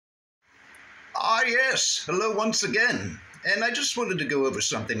Ah, yes. Hello once again. And I just wanted to go over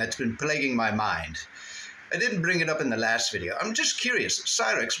something that's been plaguing my mind. I didn't bring it up in the last video. I'm just curious.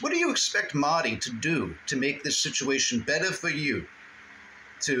 cyraxx, what do you expect Marty to do to make this situation better for you?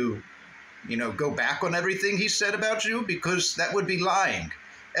 To, go back on everything he said about you? Because that would be lying.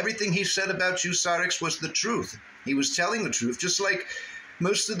 Everything he said about you, cyraxx, was the truth. He was telling the truth, just like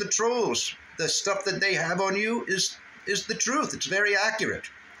most of the trolls. The stuff that they have on you is the truth. It's very accurate.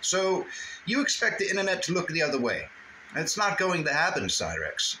 So you expect the internet to look the other way. It's not going to happen,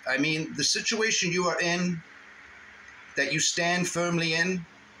 cyraxx. I mean, the situation you are in, that you stand firmly in,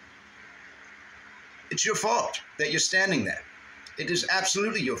 it's your fault that you're standing there. It is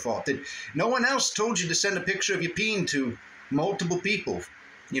absolutely your fault. That no one else told you to send a picture of your peen to multiple people,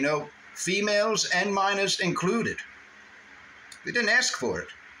 females and minors included. They didn't ask for it.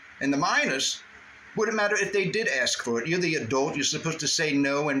 And the minors, wouldn't matter if they did ask for it. You're the adult. You're supposed to say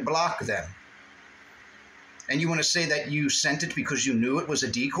no and block them. And you want to say that you sent it because you knew it was a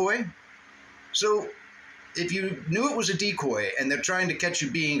decoy? So if you knew it was a decoy and they're trying to catch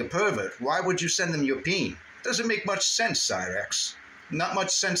you being a pervert, why would you send them your peen? Doesn't make much sense, cyraxx. Not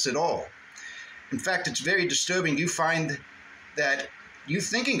much sense at all. In fact, it's very disturbing. You find that you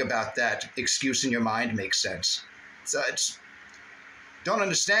thinking about that excuse in your mind makes sense. So don't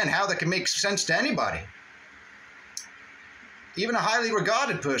understand how that can make sense to anybody. Even a highly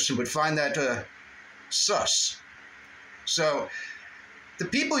regarded person would find that sus. So the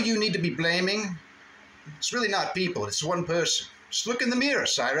people you need to be blaming, it's really not people, it's one person. Just look in the mirror,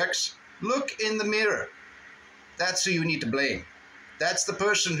 cyraxx. Look in the mirror. That's who you need to blame. That's the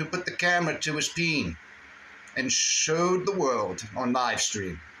person who put the camera to his peen and showed the world on live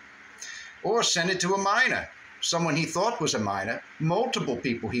stream. Or send it to a minor, someone he thought was a minor, multiple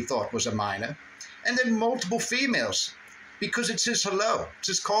people he thought was a minor, and then multiple females, because it's his hello, it's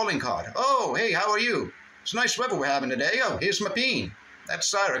his calling card. Oh, hey, how are you? It's nice weather we're having today. Oh, here's my peen.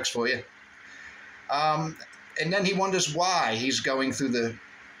 That's cyraxx for you. And then he wonders why he's going through the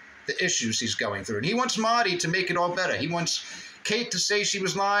issues he's going through. And he wants Marty to make it all better. He wants Kate to say she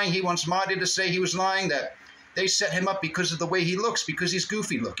was lying. He wants Marty to say he was lying, that they set him up because of the way he looks, because he's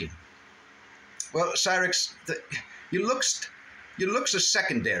goofy looking. Well, cyraxx, your looks are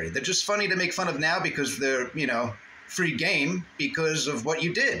secondary. They're just funny to make fun of now because they're, free game because of what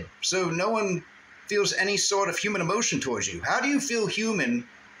you did. So no one feels any sort of human emotion towards you. How do you feel human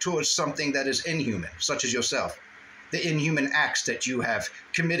towards something that is inhuman, such as yourself? The inhuman acts that you have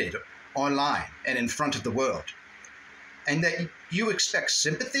committed online and in front of the world. And that you expect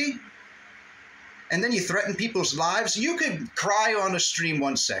sympathy? And then you threaten people's lives? You could cry on a stream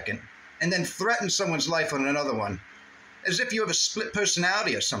 1 second and then threaten someone's life on another one, as if you have a split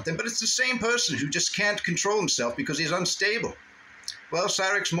personality or something, but it's the same person who just can't control himself because he's unstable. Well,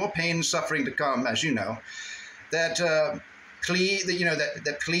 cyraxx, more pain and suffering to come, as you know. That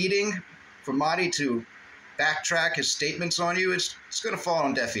pleading for Marty to backtrack his statements on you, it's going to fall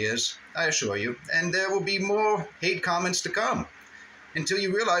on deaf ears, I assure you. And there will be more hate comments to come until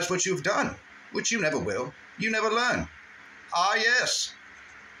you realize what you've done, which you never will. You never learn. Ah, yes.